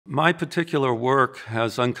My particular work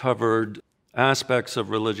has uncovered aspects of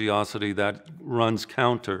religiosity that runs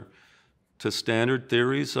counter to standard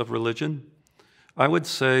theories of religion. I would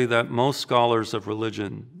say that most scholars of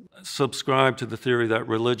religion subscribe to the theory that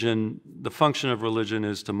the function of religion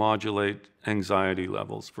is to modulate anxiety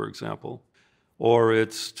levels, for example, or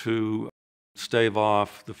it's to stave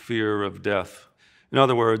off the fear of death. In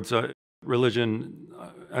other words, religion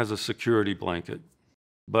as a security blanket.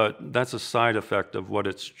 But that's a side effect of what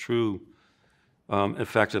its true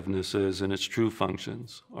effectiveness is and its true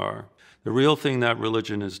functions are. The real thing that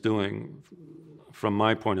religion is doing, from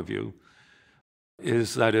my point of view,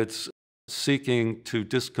 is that it's seeking to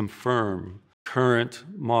disconfirm current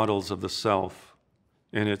models of the self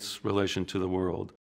in its relation to the world.